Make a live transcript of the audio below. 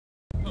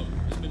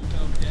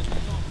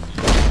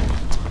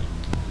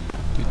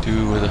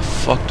Where the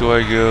fuck do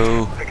I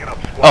go?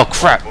 Oh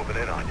crap!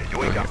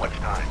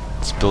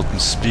 Let's build some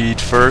speed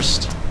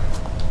first.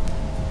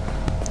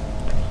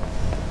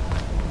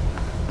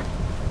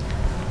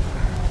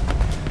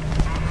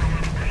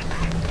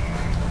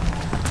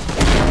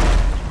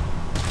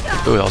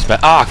 Oh, that was bad.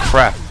 Ah,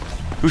 crap!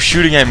 Who's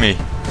shooting at me?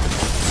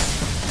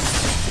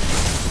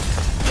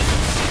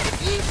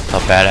 How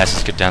badass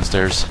is get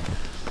downstairs.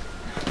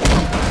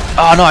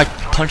 Oh no, I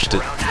punched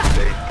it.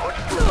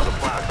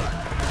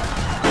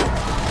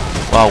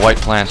 Wow, white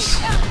plants.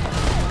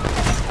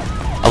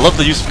 I love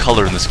the use of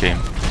color in this game.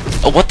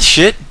 Oh, what the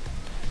shit?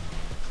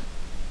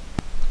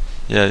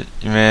 Yeah,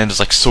 man, there's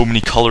like so many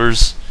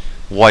colors.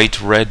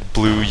 White, red,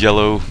 blue,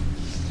 yellow.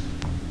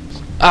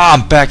 Ah,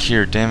 I'm back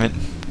here, damn it.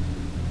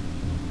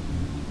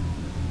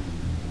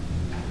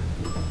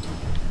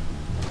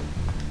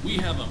 We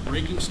have a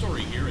breaking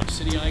story here at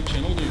City Eye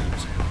Channel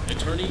News.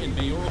 Attorney and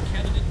mayoral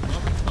candidate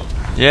Robert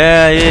Pope.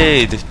 Yeah,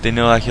 yay, they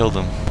know I killed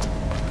him.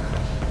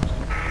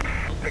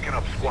 Picking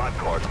up squad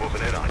cars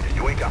moving in on you.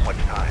 You ain't got much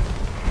time.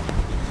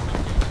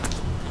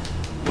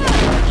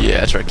 Yeah,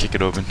 that's right, kick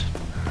it open.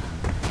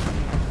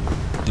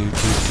 Do do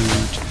do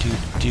do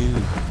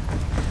do.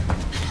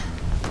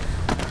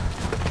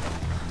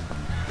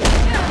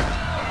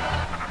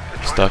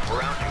 Stuck.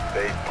 Around you,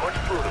 Faith. Punch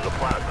through to the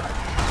plaza.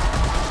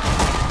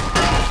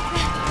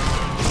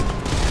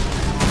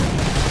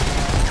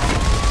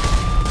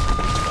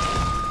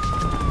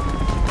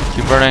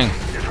 Keep burning.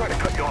 You're trying to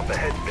cut you off the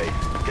head, Faith.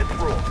 Get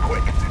through them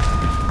quick.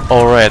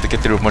 Alright, I have to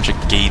get through a bunch of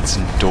gates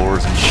and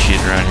doors and shit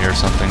around here or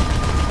something.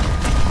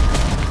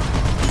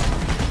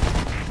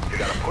 You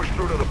gotta push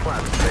through to the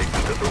plaza, Faith.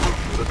 There's a route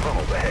through the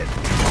tunnel ahead.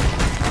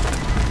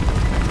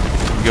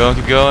 Keep going,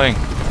 keep going.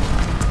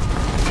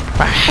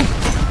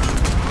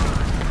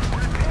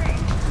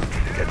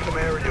 Get some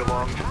air in your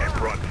lungs and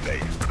run,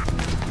 Faith.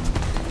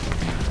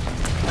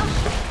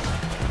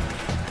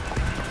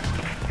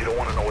 You don't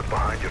want to know what's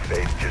behind your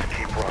face. Just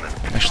keep running.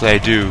 Actually, I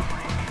do.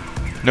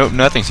 Nope,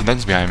 nothing. See,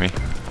 nothing's behind me.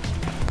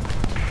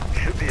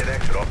 Should be an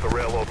exit off the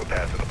rail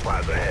overpass in the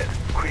plaza ahead.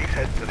 Creek's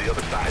heading to the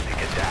other side to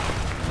get down.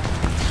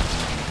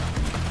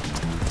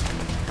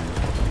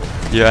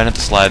 Yeah, I have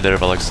to slide there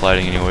if I like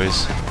sliding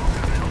anyways.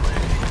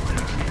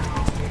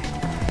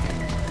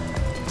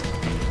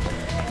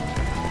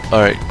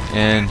 Alright,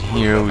 and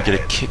here we get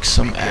to kick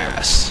some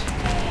ass.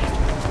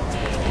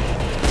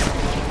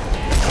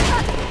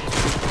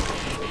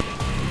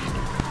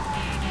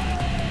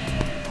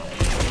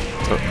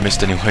 Oh,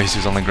 missed anyways, he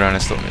was on the ground, I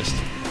still missed.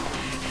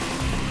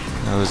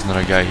 Now there's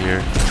another guy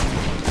here.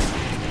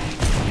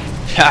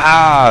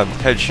 Ha!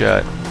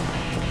 Headshot.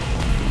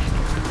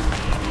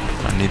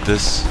 I need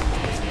this.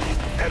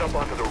 Head up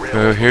onto the rail.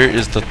 So here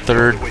is the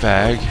third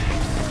bag.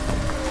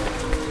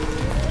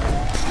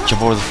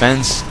 Jump over the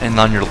fence, and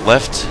on your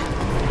left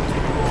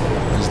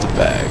is the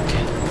bag.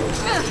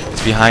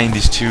 It's behind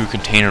these two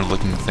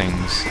container-looking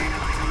things.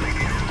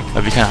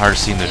 That'd be kind of hard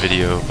to see in the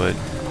video, but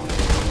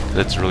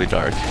that's really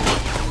dark.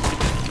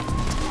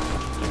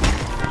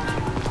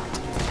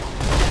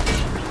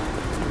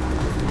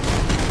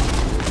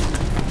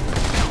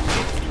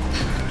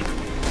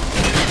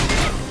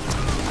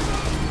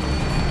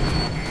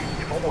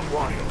 You've almost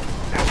lost him.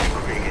 Now we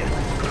Creek in.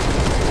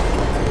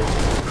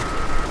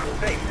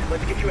 Hey,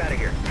 let's get you out of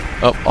here.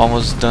 Oh,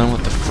 almost done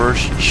with the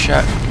first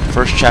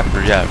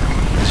chapter. Yeah,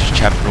 this is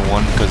chapter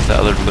 1 because the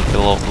other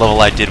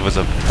level I did was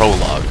a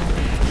prologue.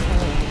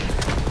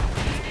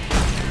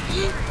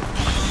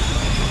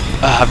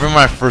 I remember when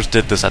I first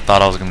did this, I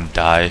thought I was gonna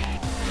die.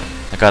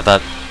 Like I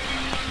thought,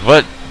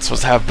 what? That's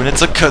what's happening.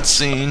 It's a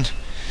cutscene.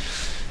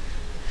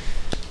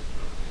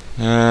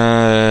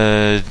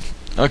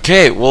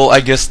 Okay, well,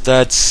 I guess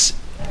that's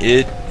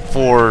it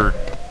for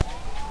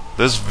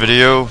this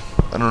video.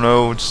 I don't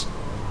know.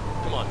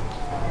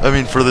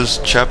 For this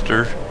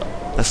chapter,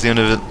 that's the end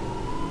of it.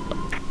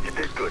 You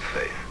did good,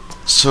 Faith.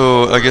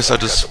 So I guess I'll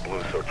just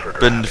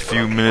spend a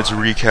few minutes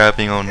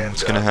recapping on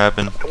what's gonna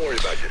happen.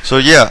 So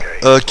yeah,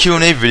 a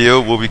Q&A video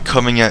will be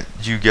coming at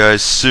you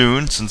guys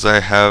soon, since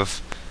I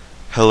have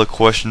hella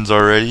questions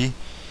already.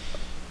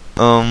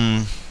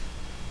 Yeah,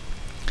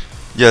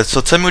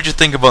 so tell me what you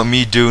think about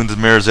me doing the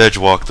Mirror's Edge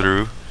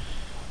walkthrough.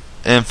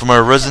 And for my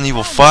Resident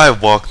Evil 5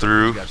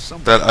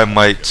 walkthrough, that I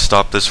might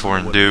stop this for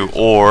and do,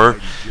 or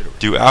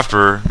do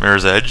after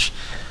Mirror's Edge.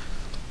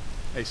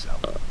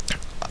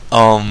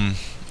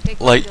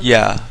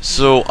 Yeah,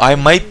 so I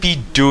might be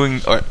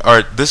doing,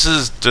 alright, this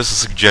is just a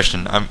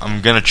suggestion.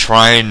 I'm gonna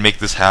try and make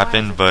this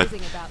happen, but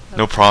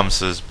no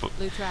promises. But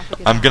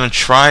I'm gonna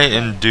try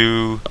and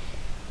do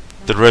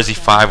the Resi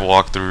 5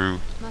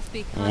 walkthrough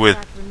with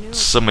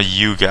some of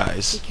you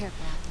guys.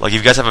 Like, if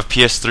you guys have a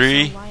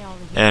PS3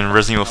 and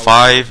Resident Evil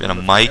 5 and a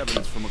mic,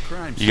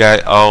 you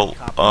guys, I'll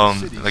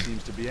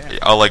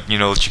let you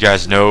know, let you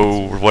guys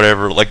know or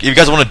whatever. Like, if you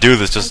guys want to do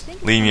this,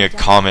 just leave me a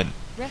comment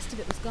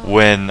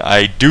when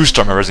I do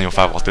start my Resident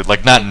Evil 5 walkthrough.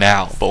 Like, not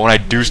now, but when I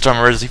do start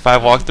my Resident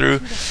Evil 5 walkthrough,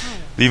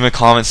 leave me a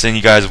comment saying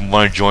you guys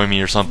want to join me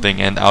or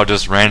something, and I'll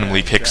just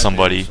randomly pick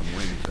somebody,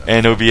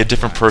 and it'll be a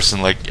different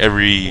person. Like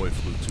every,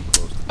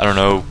 I don't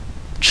know,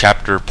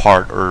 chapter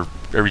part or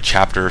every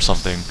chapter or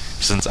something,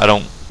 since I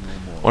don't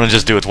want to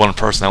just do it with one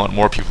person. I want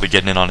more people to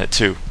get in on it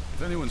too.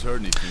 If anyone's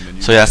heard anything, then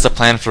you So yeah, that's the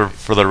plan for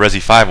the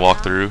Resi 5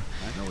 walkthrough.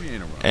 I know he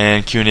ain't around.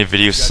 And Q&A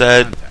video You got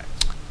said,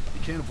 contacts.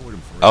 You can't avoid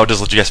him forever. I'll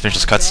just let you guys finish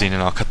this cutscene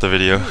and I'll cut the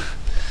video.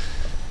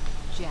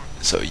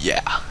 So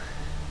yeah.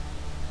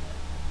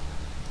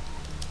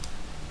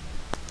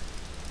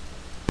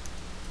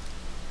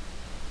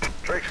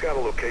 Drake's got a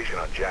location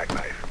on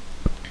Jackknife.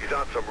 He's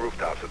on some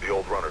rooftops at the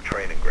old runner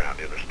training ground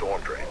near the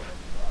storm drains.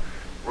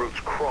 Route's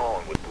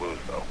crawling with blues,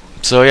 though.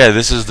 So yeah,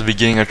 this is the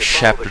beginning of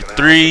chapter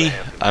 3.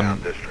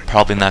 I'm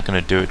probably not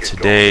going to do it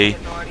today,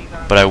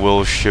 but I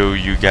will show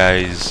you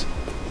guys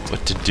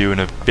what to do in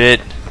a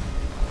bit,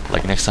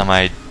 like next time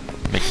I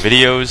make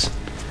videos.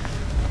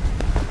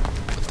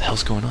 What the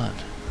hell's going on?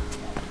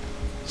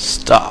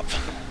 Stop.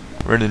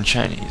 Written in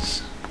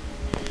Chinese.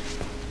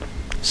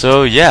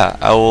 So yeah,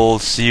 I will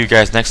see you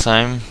guys next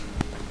time.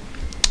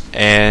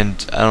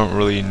 And I don't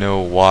really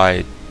know why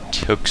it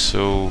took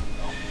so...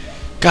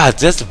 God,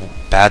 that's the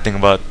bad thing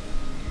about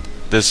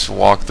this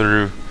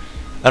walkthrough.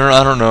 I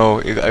don't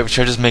know.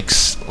 Should I just make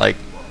like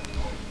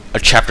a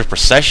chapter per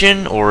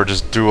session, or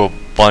just do a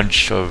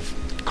bunch of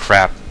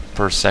crap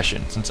per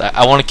session? Since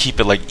I want to keep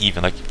it like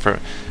even. Like for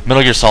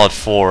Metal Gear Solid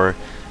 4,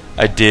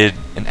 I did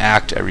an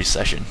act every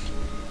session.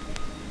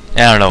 And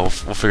I don't know.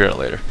 We'll figure it out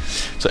later.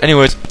 So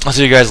anyways, I'll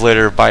see you guys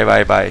later. Bye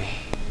bye bye.